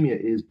hyperglycemia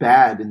is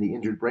bad in the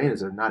injured brain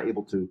as they're not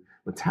able to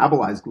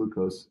metabolize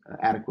glucose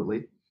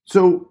adequately.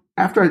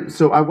 I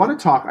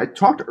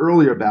talked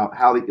earlier about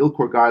how the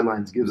ILCOR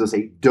guidelines gives us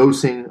a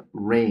dosing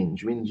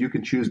range. It means you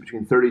can choose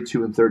between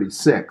 32 and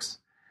 36.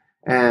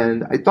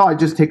 And I thought I'd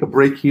just take a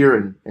break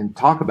here and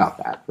talk about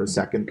that for a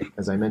second,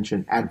 as I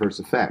mentioned, adverse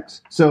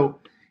effects. So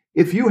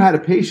if you had a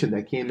patient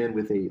that came in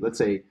with let's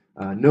say,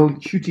 known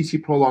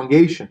QTC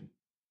prolongation,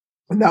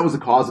 and that was the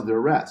cause of their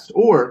arrest,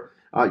 or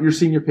you're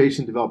seeing your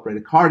patient develop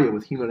bradycardia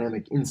with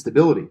hemodynamic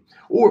instability,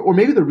 or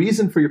maybe the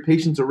reason for your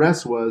patient's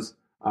arrest was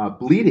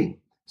bleeding.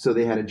 So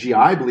they had a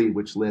GI bleed,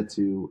 which led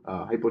to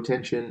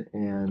hypotension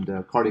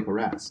and cardiac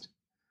arrest.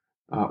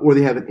 Or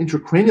they have an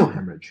intracranial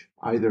hemorrhage,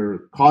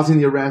 either causing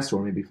the arrest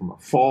or maybe from a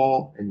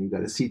fall, and you've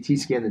got a CT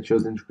scan that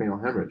shows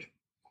intracranial hemorrhage.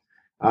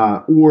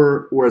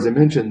 Or as I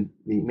mentioned,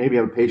 you maybe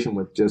have a patient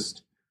with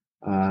just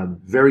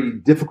very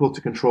difficult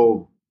to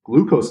control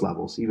glucose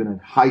levels. Even at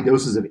high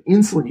doses of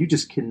insulin, you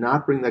just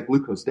cannot bring that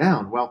glucose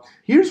down. Well,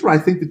 here's where I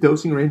think the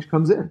dosing range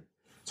comes in.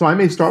 So I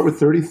may start with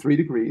 33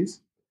 degrees.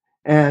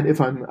 And if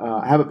I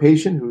have a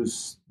patient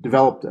who's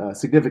developed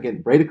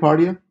significant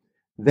bradycardia,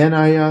 then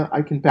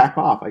I can back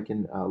off. I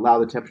can allow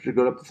the temperature to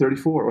go up to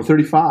 34 or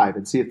 35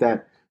 and see if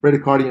that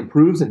bradycardia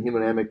improves and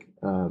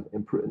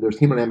there's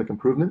hemodynamic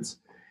improvements.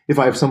 If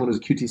I have someone who's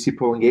QTC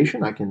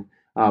prolongation, I can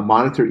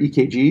monitor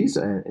EKGs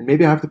and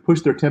maybe I have to push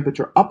their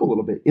temperature up a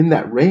little bit in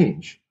that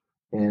range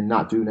and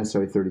not do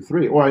necessarily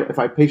 33. Or if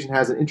a patient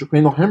has an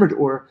intracranial hemorrhage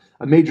or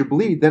a major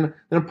bleed, then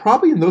I'm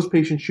probably in those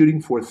patients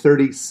shooting for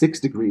 36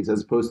 degrees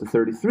as opposed to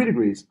 33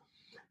 degrees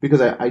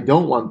because I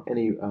don't want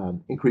any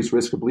increased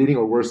risk of bleeding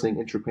or worsening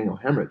intracranial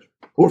hemorrhage.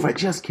 Or if I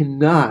just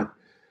cannot,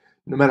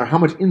 no matter how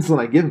much insulin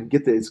I give him,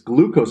 get this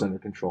glucose under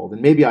control,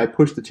 then maybe I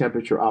push the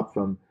temperature up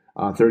from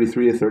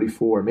 33 to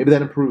 34. Maybe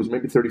that improves,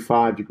 maybe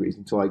 35 degrees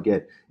until I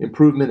get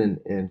improvement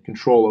and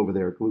control over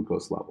their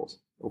glucose levels.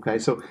 Okay,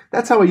 so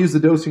that's how I use the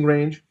dosing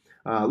range.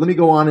 Let me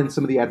go on in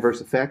some of the adverse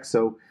effects.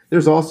 So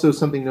there's also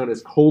something known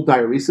as cold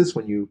diuresis.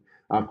 When you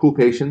cool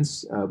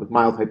patients with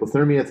mild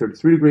hypothermia,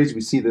 33 degrees,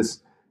 we see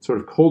this sort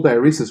of cold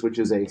diuresis, which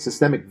is a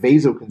systemic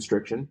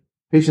vasoconstriction.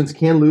 Patients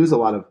can lose a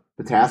lot of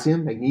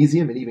potassium,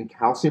 magnesium, and even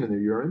calcium in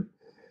their urine.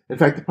 In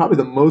fact, probably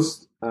the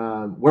most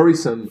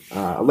worrisome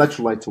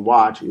electrolyte to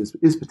watch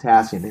is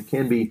potassium. It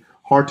can be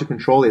hard to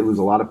control. They lose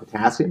a lot of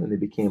potassium, and they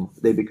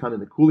become in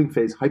the cooling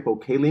phase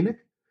hypokalemic.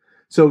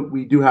 So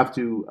we do have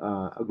to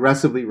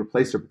aggressively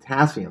replace their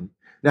potassium.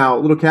 Now, a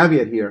little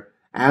caveat here,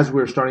 as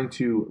we're starting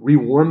to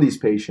rewarm these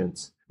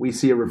patients, we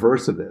see a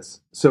reverse of this.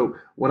 So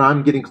when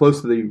I'm getting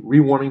close to the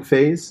rewarming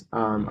phase,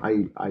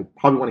 I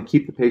probably want to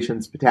keep the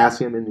patient's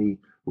potassium in the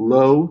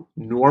low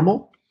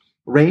normal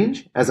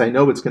range, as I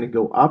know it's going to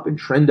go up and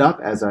trend up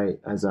as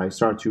I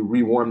start to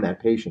rewarm that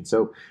patient.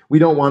 So we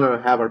don't want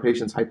to have our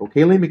patients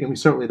hypokalemic, and we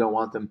certainly don't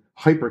want them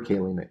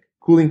hyperkalemic.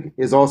 Cooling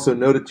is also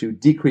noted to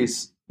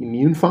decrease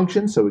immune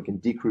function, so it can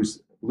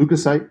decrease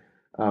leukocyte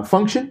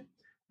function.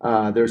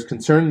 There's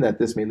concern that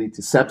this may lead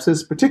to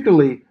sepsis,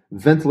 particularly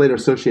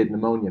ventilator-associated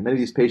pneumonia. Many of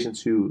these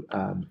patients who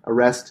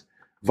arrest,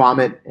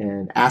 vomit,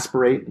 and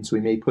aspirate, and so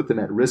we may put them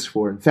at risk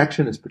for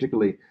infection, is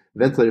particularly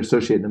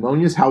ventilator-associated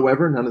pneumonias.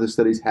 However, none of the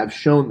studies have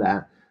shown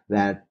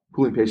that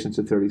cooling patients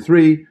at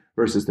 33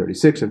 versus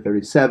 36 or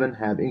 37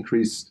 have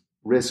increased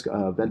risk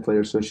of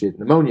ventilator-associated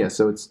pneumonia.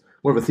 So it's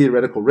more of a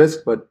theoretical risk,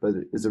 but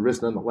it is a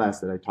risk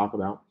nonetheless that I talk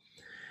about.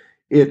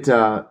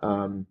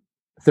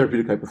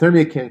 Therapeutic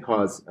hypothermia can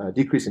cause a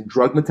decrease in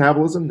drug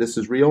metabolism. This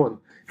is real and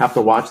have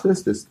to watch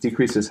this. This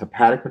decreases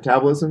hepatic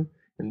metabolism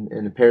and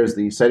impairs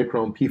the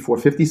cytochrome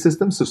P450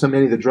 system. So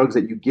many of the drugs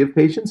that you give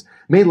patients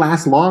may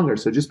last longer.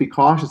 So just be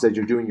cautious as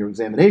you're doing your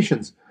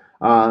examinations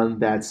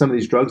that some of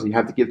these drugs, you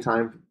have to give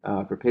time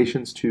for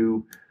patients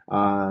to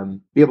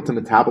be able to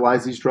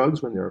metabolize these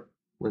drugs when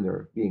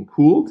they're being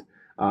cooled.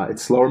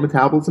 It's slower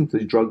metabolism, so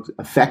these drug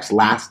effects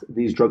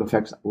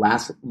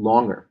last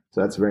longer.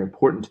 So that's very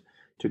important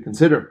to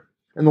consider.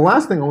 And the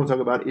last thing I want to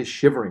talk about is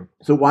shivering.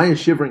 So why is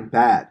shivering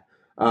bad?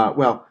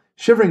 Well,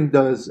 shivering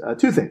does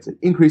two things. It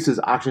increases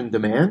oxygen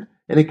demand,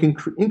 and it can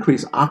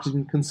increase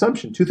oxygen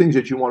consumption, two things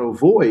that you want to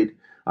avoid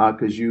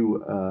because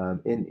you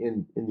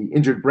in the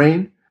injured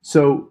brain.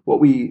 So what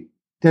we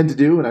tend to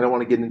do, and I don't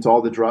want to get into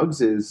all the drugs,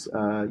 is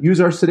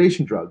use our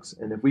sedation drugs.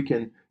 And if we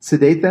can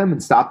sedate them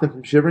and stop them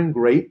from shivering,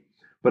 great.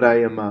 But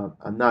I'm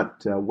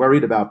not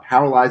worried about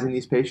paralyzing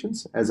these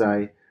patients, as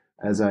I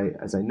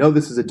know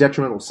this is a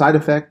detrimental side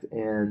effect,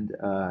 and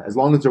as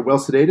long as they're well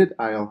sedated,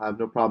 I'll have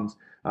no problems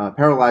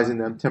paralyzing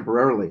them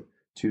temporarily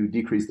to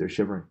decrease their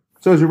shivering.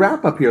 So as we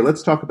wrap up here,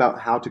 let's talk about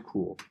how to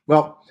cool.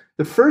 Well,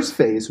 the first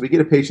phase, we get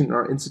a patient in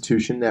our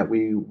institution that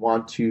we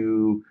want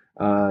to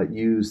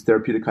use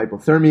therapeutic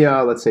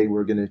hypothermia. Let's say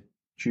we're going to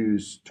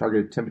choose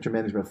targeted temperature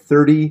management of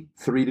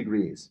 33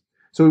 degrees.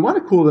 So we want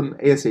to cool them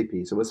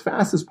ASAP, so as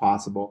fast as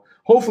possible,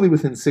 hopefully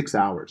within 6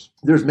 hours.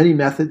 There's many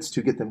methods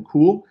to get them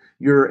cool.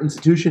 Your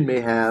institution may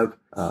have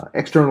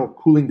external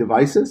cooling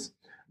devices.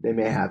 They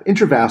may have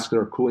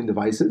intravascular cooling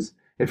devices.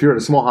 If you're at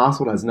a small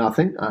hospital that has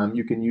nothing,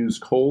 you can use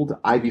cold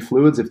IV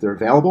fluids if they're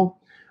available.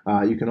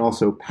 You can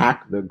also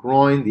pack the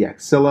groin, the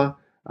axilla,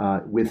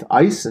 with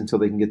ice until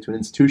they can get to an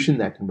institution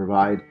that can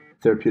provide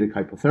therapeutic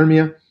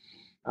hypothermia.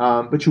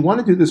 But you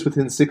want to do this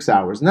within 6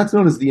 hours, and that's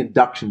known as the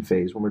induction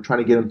phase, when we're trying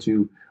to get them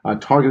to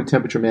targeted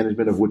temperature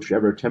management of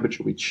whichever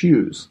temperature we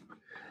choose.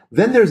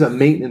 Then there's a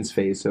maintenance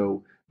phase,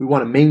 so we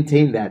want to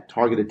maintain that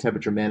targeted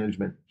temperature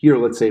management. Here,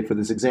 let's say for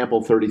this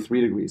example,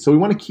 33 degrees. So we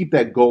want to keep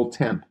that goal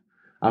temp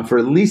for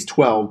at least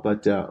 12,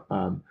 but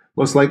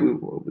most likely,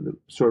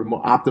 sort of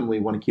more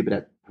optimally, want to keep it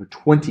at for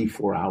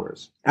 24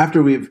 hours.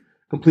 After we've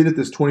completed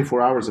this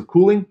 24 hours of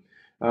cooling,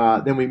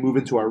 then we move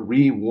into our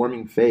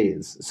rewarming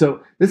phase.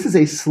 So this is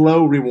a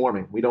slow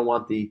rewarming. We don't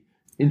want the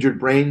injured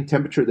brain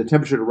temperature, the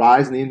temperature to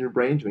rise in the injured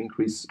brain to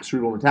increase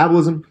cerebral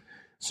metabolism.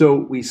 So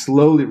we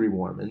slowly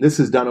rewarm. And this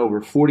is done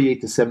over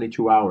 48 to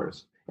 72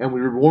 hours. And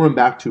we rewarm them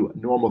back to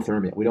normal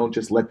thermia. We don't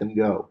just let them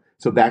go.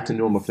 So back to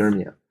normal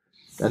thermia.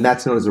 And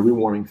that's known as a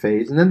rewarming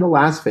phase. And then the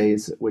last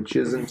phase, which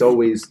isn't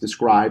always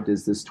described,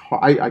 is this,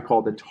 I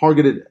call the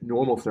targeted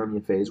normal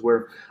thermia phase,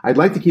 where I'd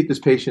like to keep this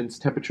patient's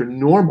temperature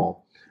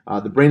normal.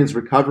 The brain is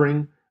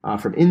recovering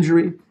from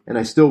injury, and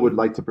I still would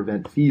like to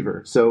prevent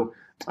fever. So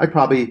I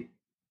probably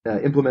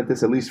implement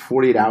this at least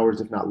 48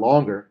 hours, if not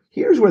longer.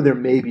 Here's where there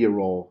may be a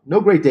role.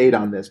 No great data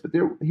on this, but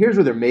here's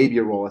where there may be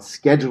a role of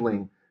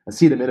scheduling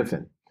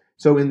acetaminophen.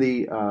 So in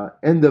the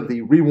end of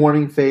the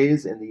rewarming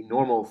phase and the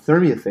normal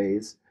thermia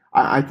phase,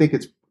 I think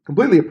it's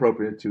completely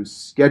appropriate to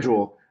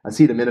schedule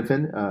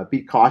acetaminophen.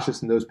 Be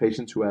cautious in those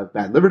patients who have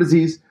bad liver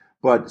disease,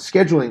 but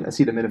scheduling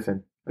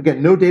acetaminophen.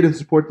 Again, no data to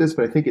support this,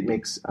 but I think it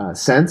makes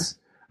sense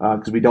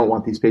because we don't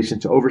want these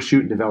patients to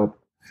overshoot and develop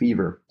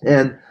fever.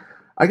 And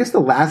I guess the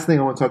last thing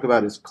I want to talk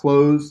about is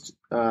closed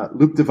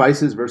loop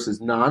devices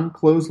versus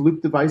non-closed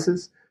loop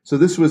devices. So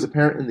this was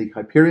apparent in the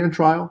Hyperion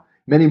trial.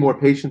 Many more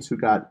patients who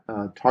got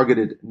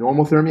targeted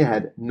normal thermia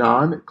had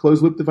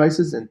non-closed loop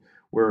devices and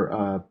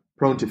were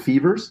prone to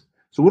fevers.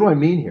 So what do I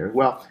mean here?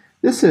 Well,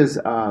 this is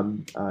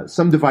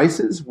some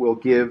devices will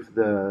give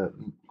the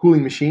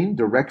cooling machine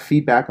direct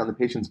feedback on the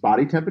patient's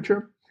body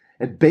temperature.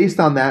 And based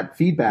on that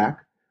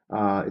feedback,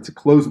 it's a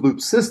closed loop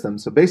system.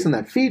 So based on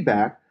that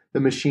feedback, the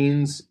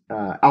machine's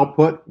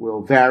output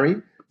will vary.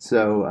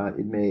 So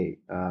it may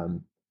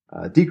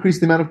decrease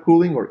the amount of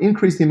cooling or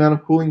increase the amount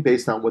of cooling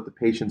based on what the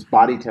patient's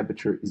body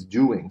temperature is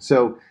doing.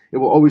 So it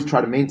will always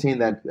try to maintain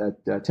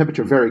that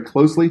temperature very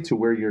closely to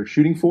where you're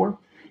shooting for.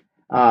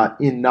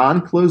 In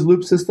non-closed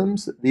loop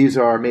systems, these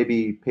are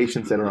maybe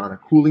patients that are on a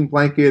cooling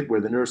blanket where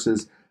the nurse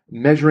is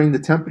measuring the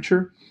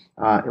temperature.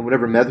 and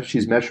whatever method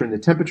she's measuring the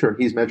temperature,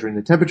 he's measuring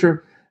the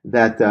temperature,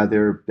 that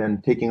they're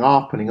then taking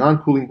off, putting on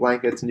cooling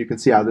blankets, and you can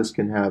see how this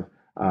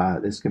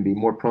can be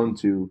more prone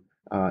to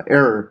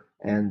error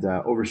and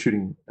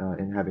overshooting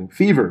and having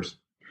fevers.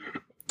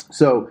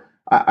 So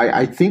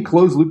I think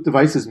closed loop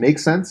devices make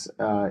sense.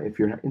 If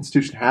your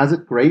institution has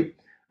it, great.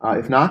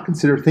 If not,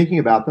 consider thinking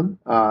about them.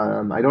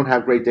 I don't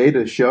have great data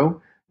to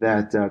show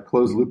that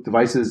closed loop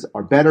devices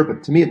are better,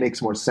 but to me it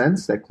makes more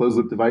sense that closed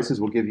loop devices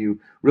will give you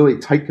really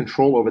tight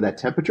control over that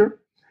temperature.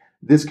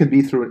 This can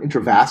be through an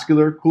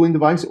intravascular cooling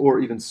device or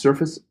even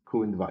surface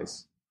cooling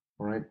device.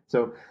 All right,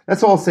 so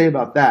that's all I'll say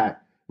about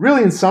that.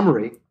 Really, in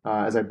summary,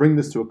 as I bring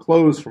this to a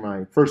close for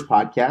my first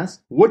podcast,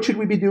 what should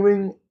we be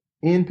doing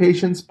in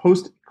patients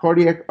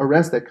post-cardiac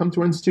arrest that come to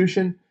our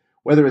institution,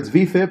 whether it's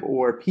VFib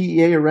or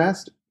PEA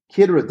arrest,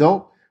 kid or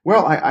adult?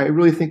 Well, I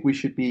really think we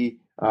should be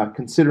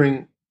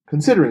considering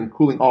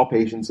cooling all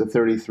patients at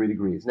 33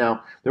 degrees.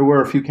 Now, there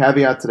were a few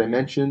caveats that I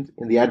mentioned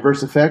in the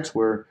adverse effects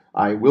where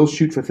I will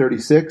shoot for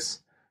 36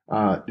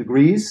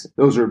 degrees.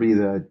 Those would be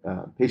the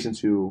patients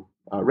who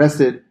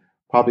arrested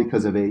probably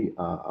because of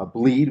a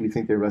bleed. We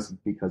think they arrested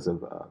because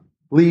of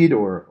bleed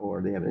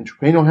or they have an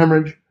intracranial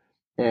hemorrhage.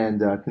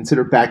 And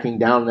consider backing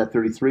down at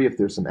 33 if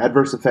there's some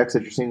adverse effects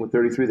that you're seeing with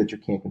 33 that you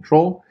can't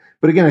control.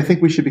 But again, I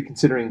think we should be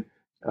considering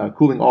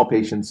cooling all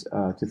patients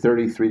to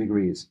 33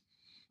 degrees.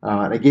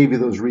 And I gave you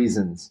those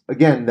reasons.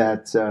 Again,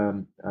 that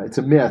it's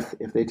a myth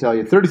if they tell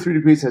you 33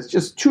 degrees has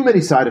just too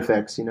many side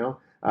effects,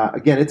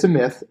 Again, it's a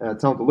myth.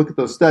 Tell them to look at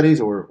those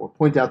studies or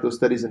point out those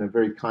studies in a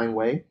very kind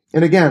way.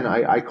 And again,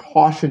 I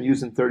caution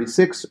using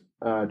 36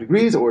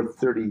 degrees or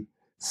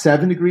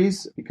 37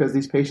 degrees because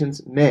these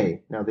patients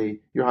may. Now,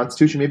 your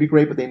institution may be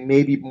great, but they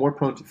may be more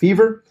prone to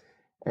fever.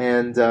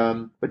 And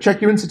but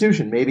check your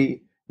institution.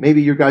 Maybe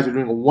your guys are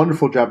doing a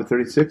wonderful job at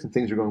 36 and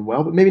things are going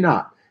well, but maybe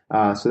not.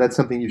 So that's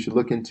something you should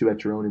look into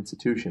at your own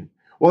institution.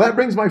 Well, that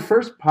brings my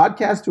first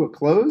podcast to a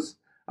close.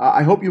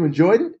 I hope you enjoyed it.